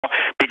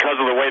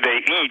because of the way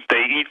they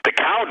eat the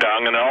cow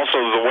dung, and also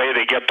the way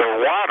they get their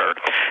water.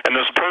 And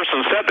this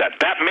person said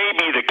that. That may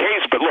be the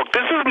case, but look,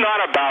 this is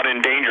not about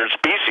endangered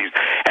species.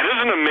 And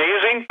isn't it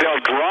amazing?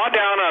 They'll draw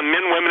down on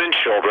men, women, and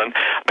children.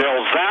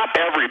 They'll zap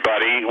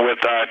everybody with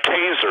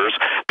tasers.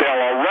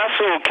 They'll arrest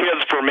little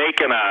kids for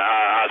making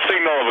a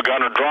signal of a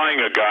gun or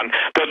drawing a gun.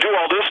 They'll do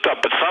all this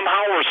stuff, but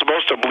somehow we're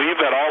supposed to believe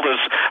that all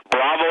this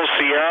Bravo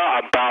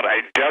Sierra about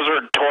a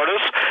desert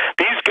tortoise,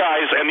 these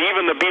guys, and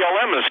even the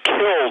BLM has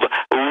killed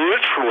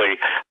literally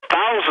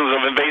thousands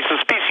of invasive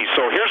species.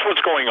 So here's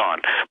what's going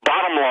on.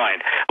 Bottom line,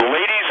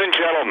 ladies and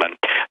gentlemen,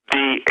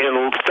 the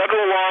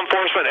federal law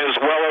enforcement as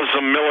well as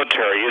the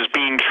military is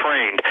being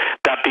trained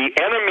that the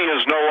enemy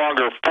is no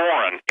longer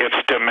foreign, it's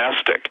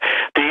domestic.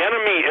 The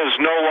enemy is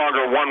no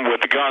longer one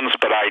with guns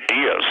but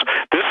ideas.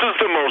 This is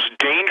the most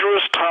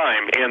dangerous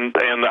time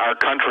in our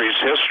country's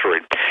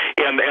history.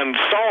 And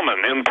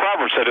Solomon in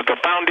Proverbs said, if the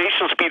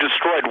foundations be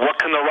destroyed, what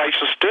can the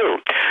righteous do?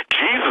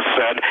 Jesus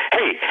said,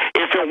 hey,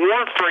 if it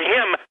weren't for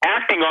him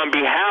acting on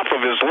behalf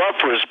of his love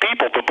for his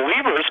people, the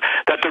believers,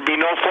 that there'd be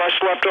no flesh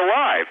left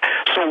alive.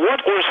 So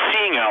what we're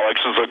seeing,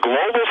 Alex, is a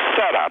global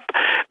setup,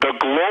 the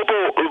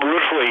global,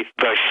 literally,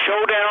 the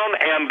showdown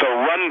and the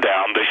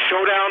rundown, the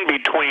showdown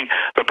between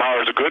the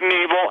powers of good and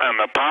evil and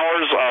the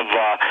powers of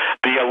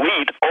the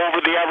elite over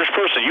the average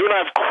person. You and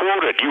I have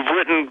quoted, you've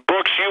written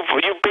books,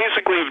 you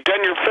basically have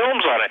done your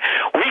films on it.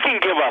 We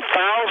can give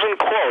 1,000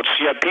 quotes,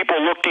 yet people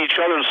look to each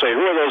other and say,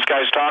 who are those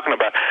guys talking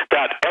about?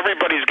 That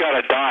everybody's got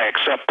to die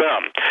except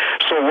them.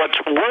 So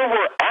where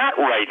we're at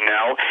right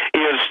now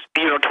is,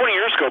 20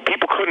 years ago,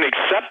 people couldn't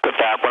accept the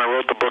fact when I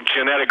wrote the book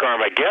Genetic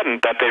Armageddon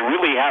that they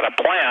really had a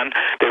plan,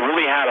 they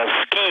really had a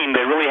scheme,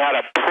 they really had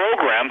a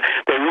program,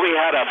 they really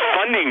had a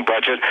funding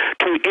budget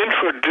to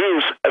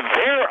introduce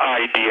their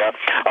idea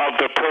of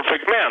the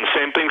perfect man.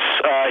 Same thing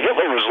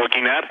Hitler was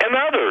looking at, and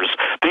others.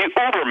 The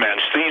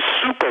Ubermensch, the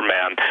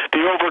Superman,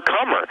 the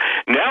Overcomer.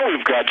 Now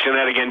we've got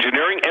genetic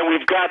engineering, and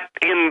we've got,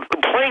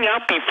 playing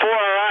out before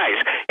our eyes,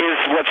 is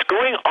what's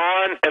going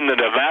on in the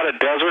Nevada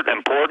desert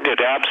important?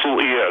 It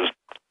absolutely is.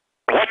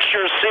 What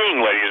you're seeing,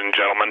 ladies and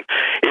gentlemen,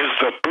 is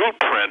the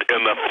blueprint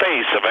in the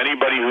face of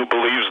anybody who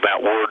believes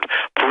that word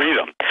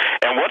freedom.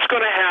 And what's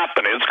going to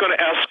happen, it's going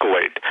to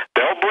escalate.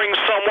 They'll bring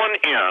someone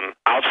in,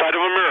 outside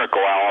of a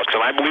miracle, Alex,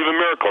 and I believe in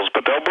miracles,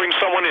 but they'll bring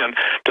someone in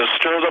to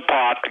stir the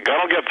pot, a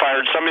gun will get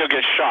fired, somebody will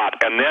get shot,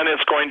 and then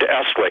it's going to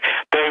escalate.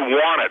 They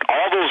want it.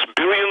 All those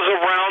billions of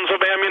rounds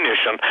of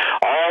ammunition,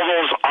 all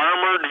those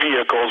armored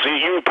vehicles.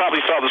 You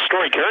probably saw the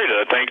story, carried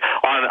it, I think,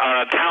 on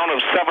a town of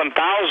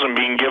 7,000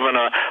 being given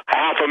a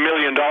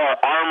 $500,000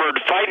 armored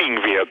fighting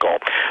vehicle.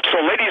 So,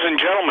 ladies and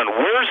gentlemen,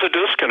 where's the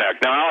disconnect?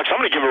 Now, Alex, I'm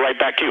going to give it right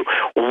back to you.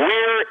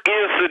 Where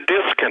is the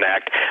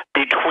disconnect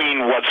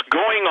between what's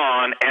going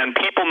on and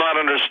people not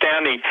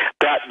understanding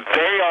that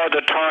they are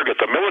the target?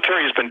 The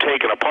military has been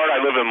taken apart. I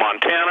live in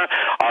Montana.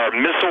 Our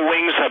missile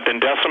wings have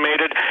been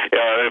decimated.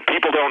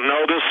 People don't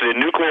know this. The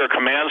nuclear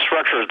command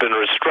structure has been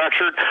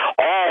restructured.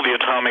 All the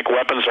atomic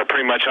weapons are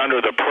pretty much under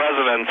the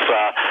president's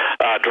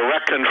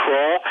direct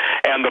control.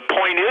 And the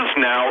point is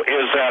now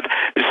is that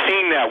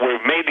seeing that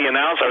we've made the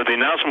announcement, or the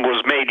announcement was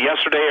made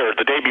yesterday or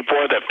the day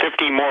before that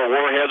 50 more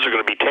warheads are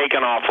going to be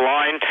taken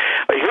offline.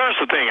 Here's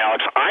the thing,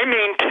 Alex. I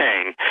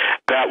maintain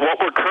that what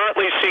we're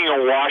currently seeing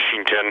in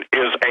Washington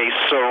is a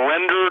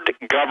surrendered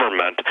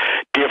government,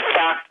 de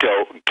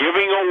facto,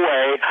 giving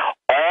away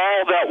all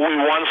that we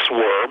once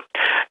were,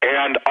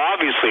 and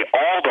obviously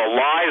all the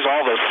lies,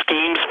 all the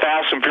schemes,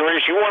 fast and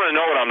furious. You want to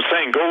know what I'm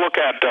saying, go look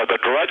at the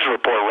Drudge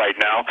Report right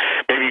now.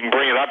 Maybe you can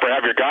bring it up or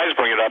have your guys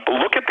bring it up. But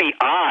look at the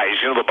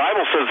eyes. The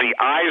Bible says the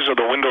eyes are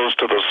the windows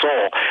to the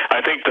soul.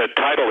 I think the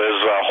title is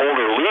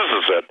Holder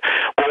Loses It.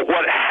 But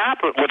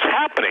what's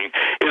happening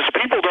is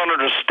people don't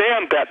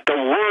understand that the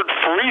word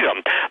freedom,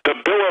 the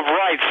Bill of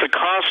Rights, the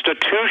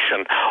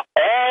Constitution,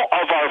 all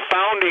of our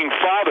founding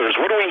fathers,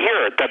 what do we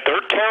hear? That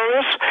they're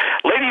terrorists?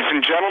 Ladies and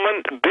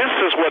gentlemen, this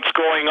is what's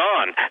going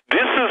on.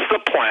 This is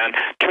the plan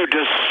to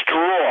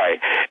destroy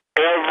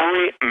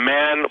every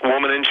man,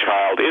 woman, and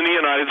child in the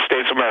United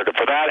States of America.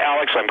 For that,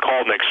 Alex, I'm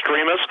called an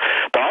extremist.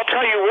 But I'll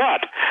tell you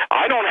what,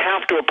 I don't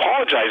have to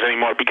apologize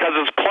anymore because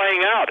it's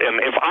playing out. And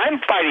if I'm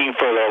fighting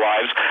for their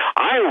lives,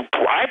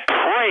 I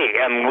pray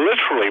and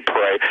literally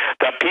pray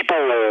that people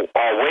will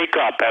wake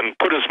up and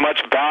put as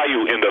much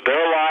value into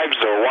their lives,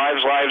 their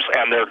wives' lives,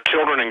 and their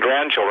children and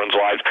grandchildren's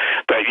lives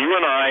that you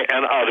and I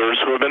and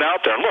others who have been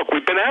out there. And look,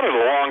 we've been at it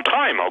a long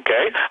time,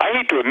 okay? I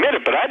hate to admit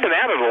it, but I've been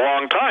at it a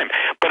long time.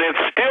 But it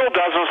still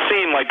doesn't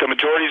seem like the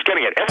majority is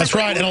getting it. That's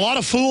right. And a lot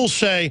of fools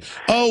say,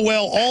 oh,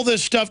 well, all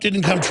this stuff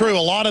didn't come true. A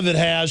lot of it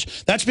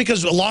has. That's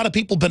because a lot of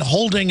people have been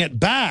holding it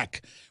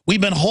back.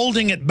 We've been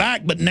holding it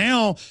back. But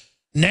now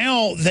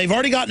Now they've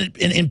already gotten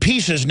it in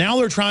pieces. Now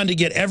they're trying to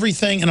get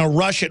everything in a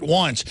rush at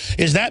once.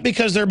 Is that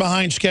because they're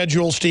behind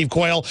schedule, Steve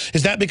Quayle?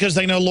 Is that because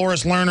they know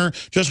Loris Lerner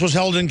just was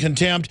held in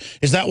contempt?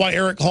 Is that why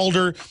Eric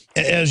Holder,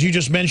 as you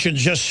just mentioned,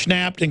 just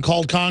snapped and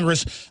called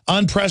Congress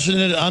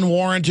unprecedented,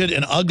 unwarranted,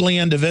 and ugly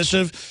and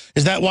divisive?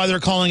 Is that why they're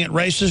calling it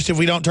racist if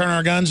we don't turn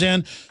our guns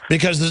in?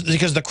 Because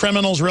the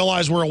criminals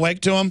realize we're awake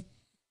to them?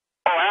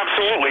 Oh,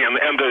 absolutely. And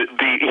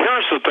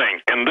here's the thing,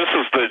 and this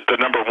is the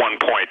number one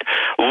point.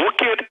 Look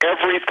at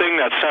everything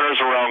that centers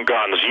around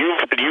guns.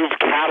 You've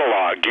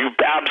cataloged, you've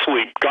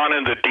absolutely gone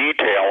into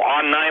detail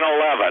on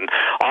 9/11,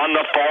 on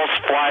the false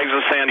flags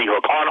of Sandy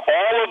Hook, on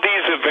all of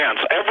these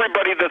events,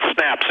 everybody that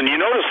snaps. And you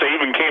notice they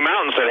even came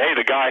out and said, hey,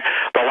 the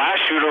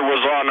last shooter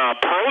was on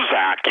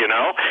Prozac,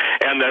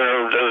 and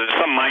they're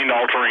some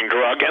mind-altering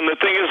drug. And the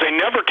thing is, they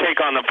never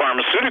take on the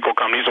pharmaceutical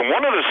companies. And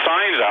one of the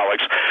signs,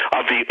 Alex,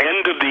 of the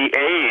end of the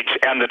age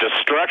and the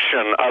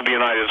destruction of the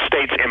United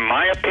States, in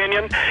my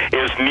opinion,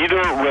 is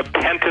neither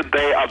repented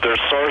they of their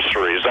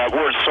sorceries. That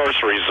word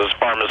sorceries is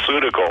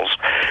pharmaceuticals.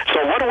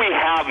 So what do we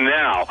have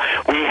now?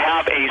 We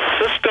have a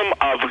system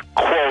of,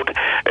 quote,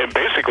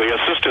 basically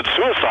assisted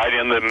suicide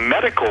in the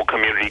medical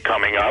community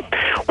coming up.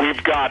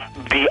 We've got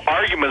the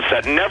arguments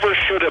that never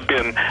should have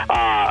been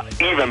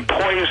even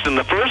poised in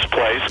the first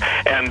place.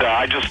 And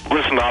I just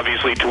listened,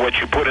 obviously, to what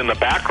you put in the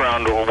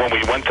background when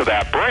we went to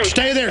that break.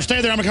 Stay there. I'm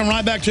going to come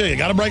right back to you.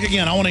 Got to break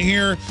again. I want to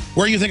hear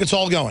where you think it's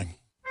all going.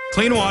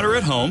 Clean water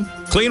at home,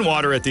 clean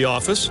water at the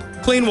office,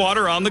 clean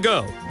water on the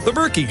go. The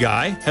Berkey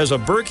Guy has a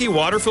Berkey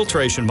water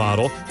filtration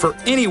model for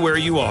anywhere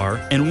you are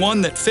and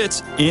one that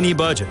fits any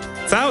budget.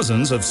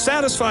 Thousands of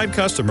satisfied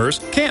customers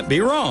can't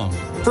be wrong.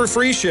 For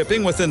free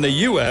shipping within the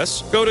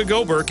U.S., go to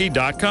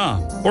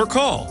goberkey.com or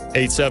call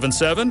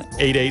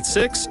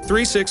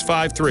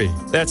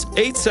 877-886-3653. That's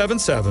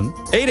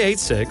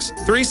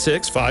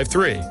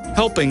 877-886-3653.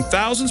 Helping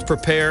thousands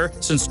prepare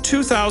since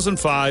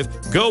 2005,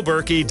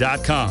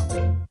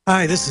 goberkey.com.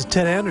 Hi, this is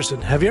Ted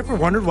Anderson. Have you ever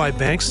wondered why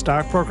banks,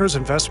 stockbrokers,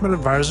 investment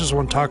advisors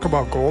won't talk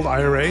about gold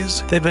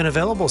IRAs? They've been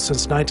available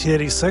since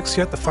 1986,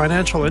 yet the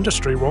financial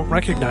industry won't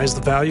recognize the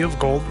value of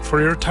gold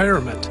for your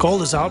retirement. Gold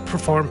has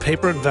outperformed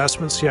paper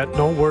investments, yet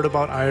no word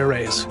about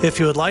IRAs. If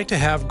you would like to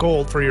have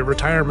gold for your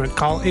retirement,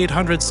 call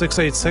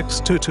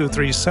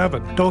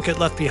 800-686-2237. Don't get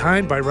left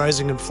behind by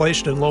rising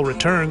inflation and low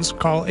returns.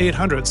 Call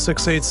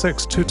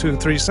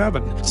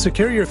 800-686-2237.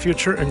 Secure your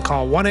future and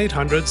call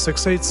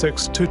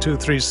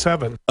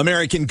 1-800-686-2237.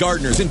 American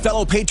gardeners and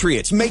fellow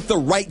patriots, make the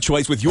right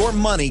choice with your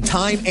money,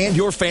 time, and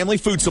your family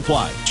food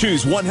supply.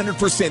 Choose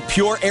 100%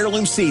 pure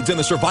heirloom seeds in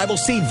the Survival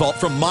Seed Vault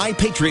from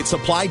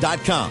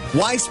MyPatriotSupply.com.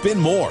 Why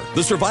spend more?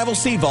 The Survival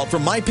Seed Vault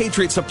from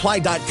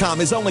MyPatriotSupply.com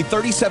is only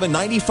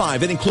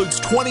 $37.95 and includes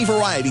 20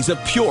 varieties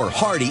of pure,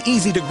 hardy,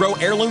 easy-to-grow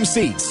heirloom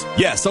seeds.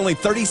 Yes, only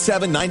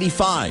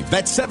 $37.95.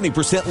 That's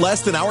 70%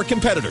 less than our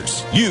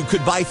competitors. You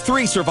could buy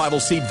 3 Survival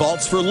Seed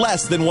Vaults for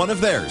less than one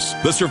of theirs.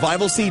 The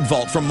Survival Seed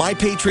Vault from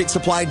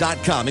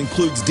MyPatriotSupply.com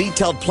includes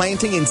detailed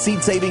planting and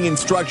seed-saving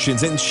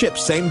instructions and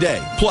ships same day.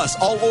 Plus,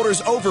 all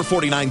orders over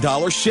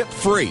 $49 ship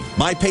free.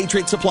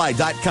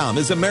 MyPatriotSupply.com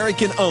is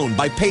American-owned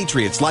by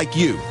patriots like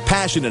you,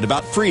 passionate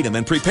about freedom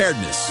and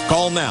preparedness.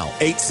 Call now,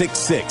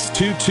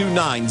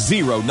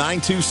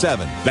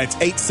 866-229-0927. That's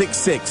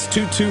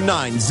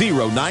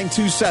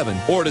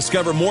 866-229-0927. Or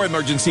discover more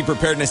emergency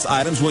preparedness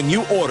items when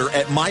you order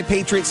at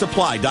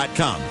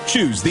MyPatriotSupply.com.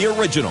 Choose the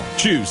original.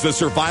 Choose the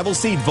Survival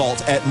Seed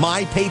Vault at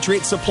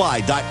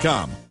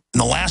MyPatriotSupply.com. In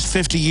the last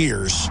 50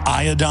 years,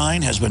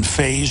 iodine has been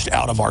phased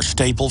out of our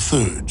staple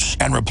foods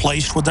and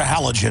replaced with the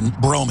halogen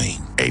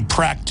bromine, a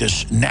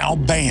practice now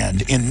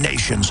banned in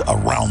nations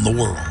around the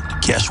world.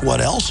 Guess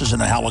what else is in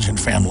the halogen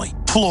family?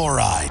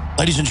 Fluoride.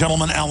 Ladies and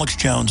gentlemen, Alex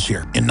Jones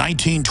here. In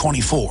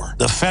 1924,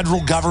 the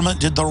federal government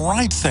did the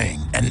right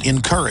thing and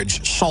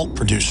encouraged salt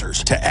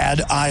producers to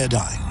add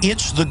iodine.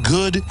 It's the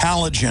good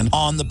halogen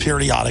on the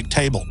periodic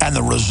table, and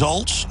the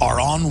results are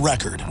on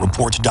record.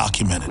 Reports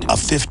documented a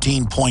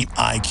 15-point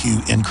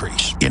IQ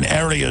increase in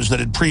areas that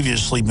had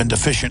previously been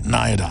deficient in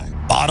iodine.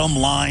 Bottom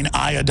line,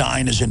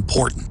 iodine is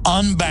important.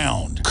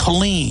 Unbound,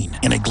 clean,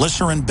 in a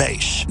glycerin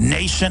base.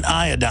 Nascent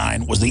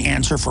iodine was the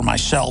answer for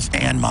myself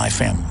and my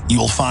family. You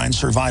will find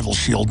Survival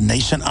Shield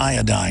Nascent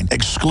Iodine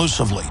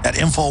exclusively at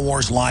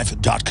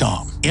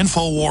InfoWarsLife.com.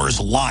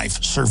 InfoWars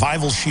Life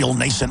Survival Shield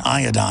Nascent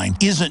Iodine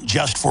isn't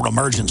just for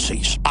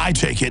emergencies. I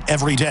take it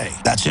every day.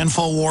 That's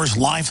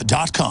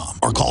InfoWarsLife.com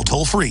or call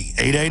toll-free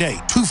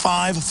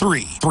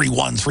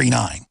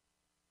 888-253-3139.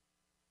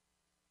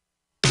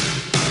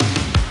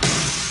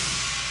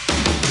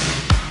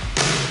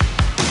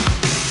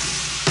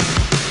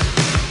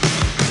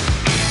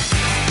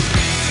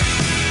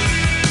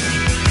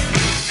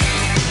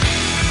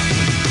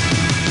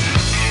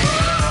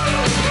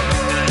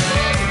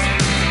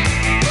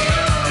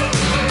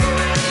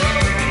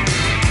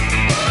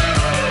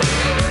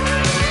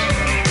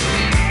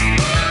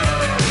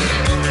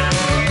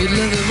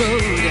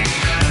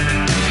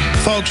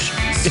 Folks,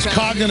 it's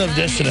cognitive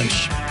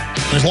dissonance.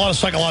 There's a lot of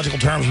psychological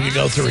terms we could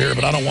go through here,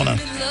 but I don't want to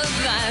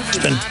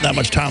spend that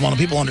much time on it.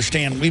 People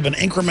understand we've been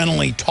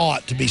incrementally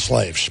taught to be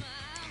slaves.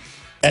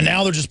 And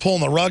now they're just pulling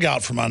the rug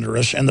out from under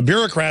us, and the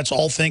bureaucrats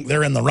all think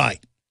they're in the right.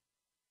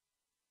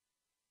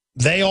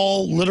 They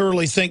all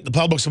literally think the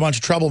public's a bunch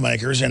of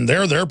troublemakers, and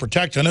they're there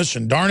protecting us,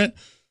 and darn it,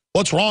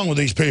 what's wrong with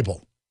these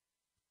people?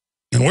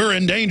 And we're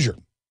in danger.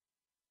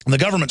 And the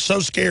government's so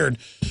scared,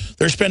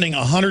 they're spending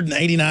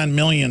 $189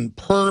 million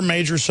per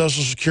major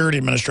Social Security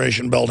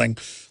Administration building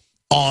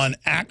on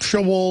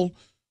actual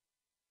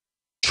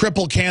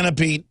triple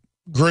canopy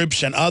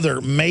groups and other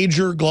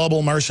major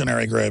global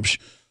mercenary groups,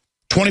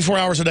 24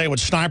 hours a day with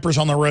snipers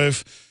on the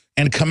roof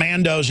and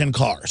commandos in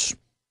cars.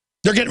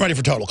 They're getting ready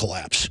for total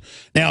collapse.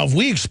 Now, if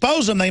we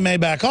expose them, they may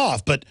back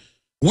off, but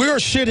we're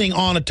sitting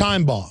on a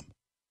time bomb.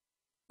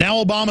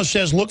 Now Obama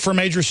says, look for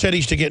major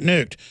cities to get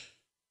nuked.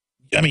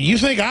 I mean, you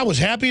think I was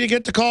happy to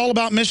get the call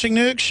about missing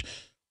nukes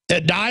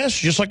at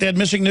Daesh, just like they had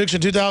missing nukes in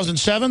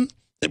 2007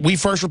 that we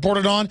first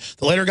reported on,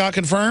 that later got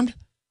confirmed?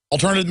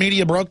 Alternative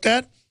media broke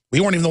that. We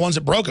weren't even the ones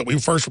that broke it. We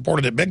first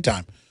reported it big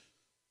time.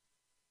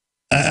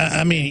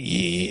 I mean,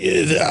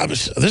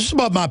 this is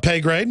above my pay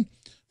grade.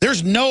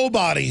 There's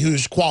nobody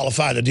who's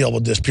qualified to deal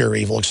with this pure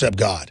evil except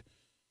God.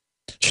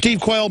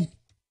 Steve Quayle,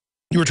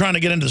 you were trying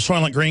to get into the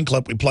Soylent Green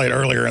clip we played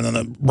earlier, and then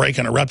the break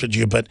interrupted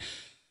you, but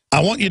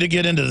I want you to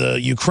get into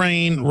the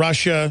Ukraine,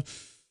 Russia,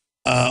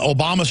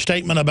 Obama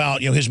statement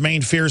about his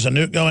main fear is a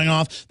nuke going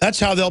off. That's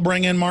how they'll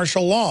bring in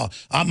martial law.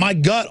 My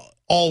gut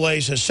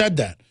always has said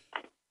that.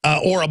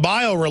 Or a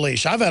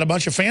bio-release. I've had a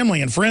bunch of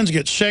family and friends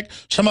get sick.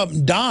 Some of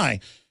them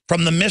die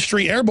from the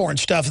mystery airborne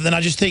stuff. And then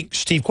I just think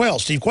Steve Quayle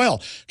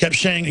kept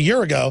saying a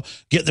year ago,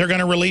 they're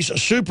going to release a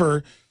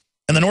super,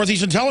 and the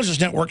Northeast Intelligence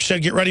Network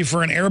said, get ready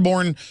for an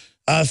airborne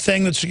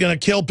thing that's going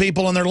to kill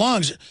people in their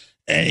lungs.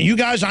 And you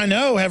guys, I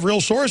know, have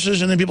real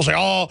sources. And then people say,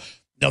 oh,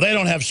 no, they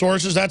don't have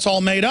sources. That's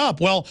all made up.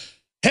 Well,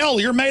 hell,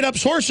 your made-up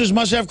sources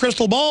must have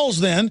crystal balls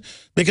then,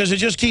 because it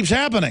just keeps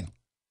happening.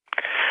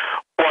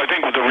 Well, I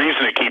think the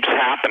reason it keeps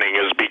happening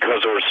is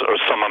because there's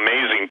some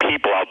amazing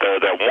people out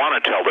there that want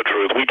to tell the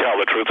truth. We tell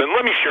the truth. And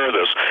let me share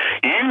this.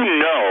 You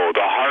know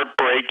the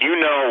heartbreak. You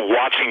know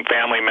watching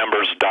family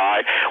members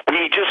die.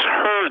 We just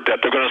heard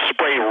that they're going to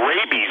spray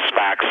rabies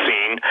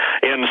vaccine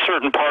in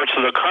certain parts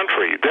of the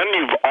country. Then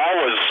you've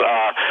always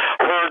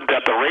heard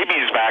that the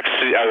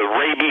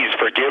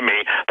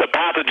the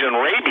pathogen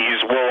rabies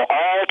will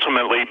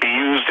ultimately be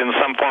used in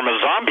some form of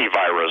zombie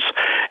virus.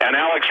 And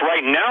Alex,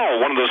 right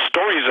now, one of the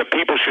stories that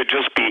people should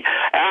just be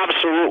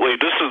absolutely,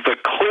 this is the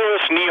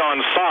clearest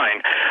neon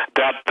sign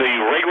that the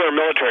regular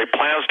military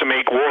plans to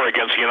make war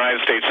against the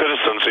United States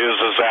citizens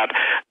is that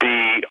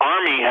the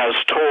Army has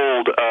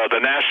told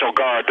the National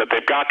Guard that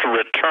they've got to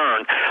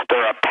return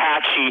their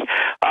Apache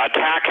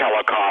attack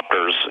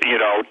helicopters,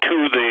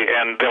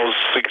 and they'll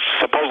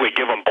supposedly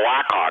give them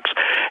Blackhawks.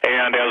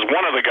 And as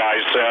one of the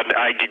guys said,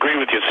 I agree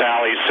with you,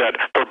 Sally, said,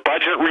 for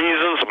budget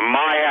reasons,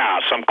 my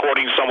ass, I'm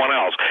quoting someone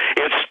else,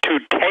 it's to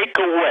take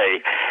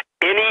away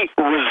any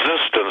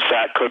resistance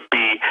that could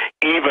be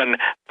even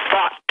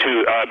thought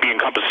to be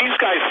encompassed. These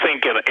guys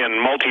think in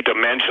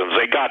multi-dimensions.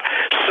 They got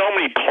so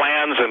many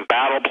plans and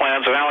battle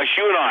plans. And Alex,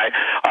 you and I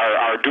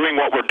are doing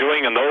what we're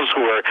doing, and those who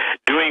are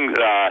doing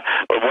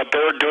what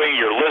they're doing,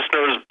 your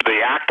listeners,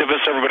 the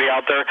activists, everybody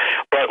out there,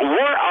 but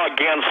we're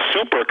against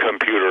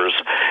supercomputers.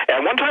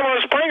 And one time I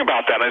was praying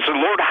about that, and I said,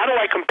 Lord, how do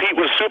I compete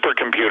with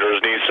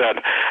supercomputers? And he said,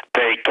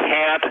 they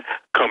can't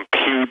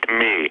compute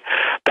me.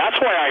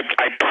 That's why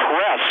I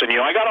press, and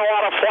I got a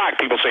lot of flack.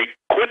 People say,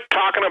 quit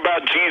talking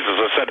about Jesus.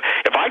 I said,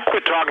 if I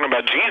quit talking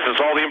about Jesus,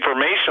 all the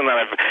information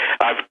that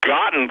I've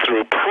gotten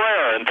through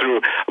prayer and through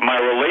my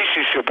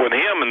relationship with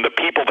him and the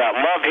people that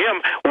love him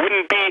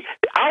wouldn't be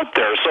out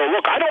there. So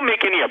look, I don't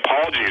make any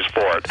apologies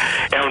for it.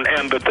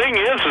 And the thing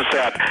is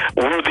that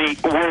we're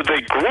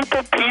the group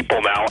of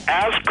people now,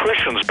 as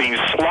Christians, being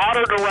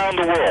slaughtered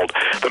around the world.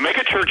 The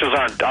mega churches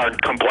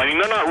aren't complaining.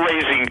 They're not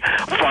raising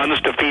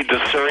funds to feed the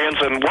Syrians.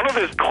 And one of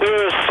the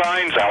clearest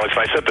signs, Alex,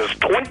 and I said this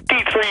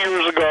 23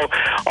 years ago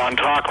on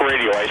talk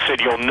radio, I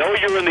said, you'll know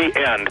you're in the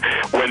end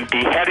when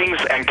beheadings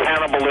and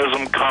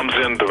cannibalism comes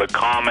into the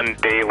common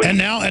daily. And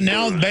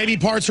now baby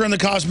parts are in the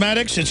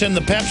cosmetics. It's in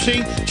the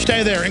Pepsi.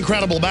 Stay there.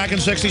 Incredible. Back in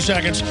 60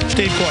 seconds.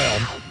 Steve Quayle.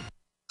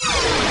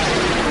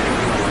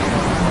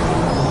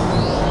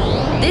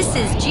 This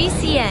is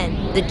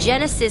GCN, the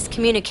Genesis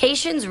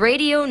Communications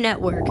Radio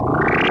Network.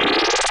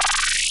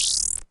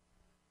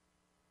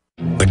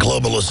 The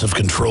globalists have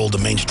controlled the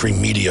mainstream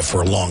media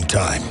for a long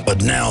time,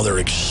 but now they're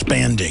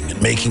expanding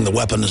and making the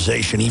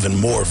weaponization even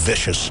more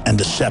vicious and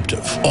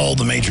deceptive. All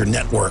the major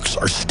networks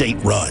are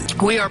state-run.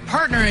 We are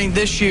partnering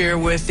this year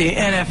with the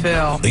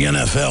NFL. The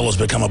NFL has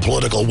become a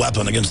political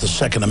weapon against the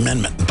Second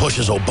Amendment and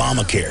pushes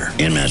Obamacare.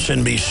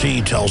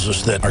 MSNBC tells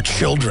us that our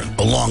children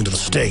belong to the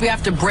state. We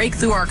have to break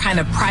through our kind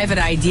of private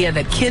idea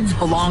that kids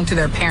belong to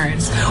their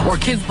parents or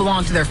kids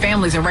belong to their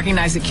families and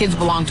recognize that kids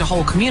belong to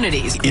whole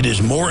communities. It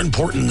is more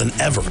important than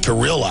ever to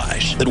realize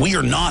realize that we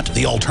are not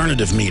the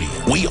alternative media.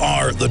 We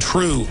are the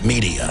true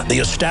media. The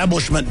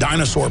establishment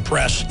dinosaur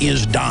press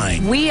is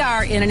dying. We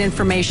are in an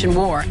information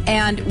war,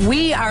 and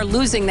we are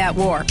losing that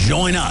war.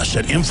 Join us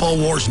at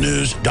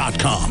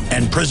InfoWarsNews.com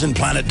and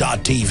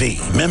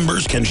PrisonPlanet.tv.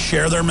 Members can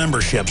share their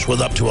memberships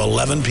with up to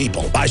 11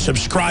 people. By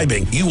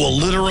subscribing, you will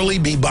literally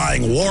be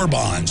buying war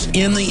bonds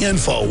in the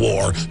info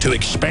war to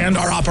expand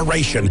our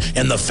operation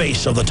in the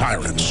face of the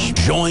tyrants.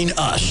 Join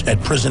us at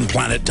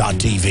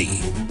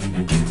PrisonPlanet.tv.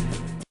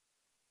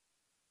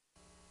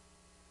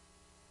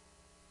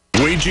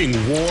 Waging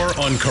war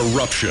on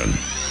corruption.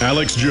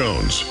 Alex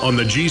Jones on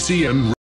the GCN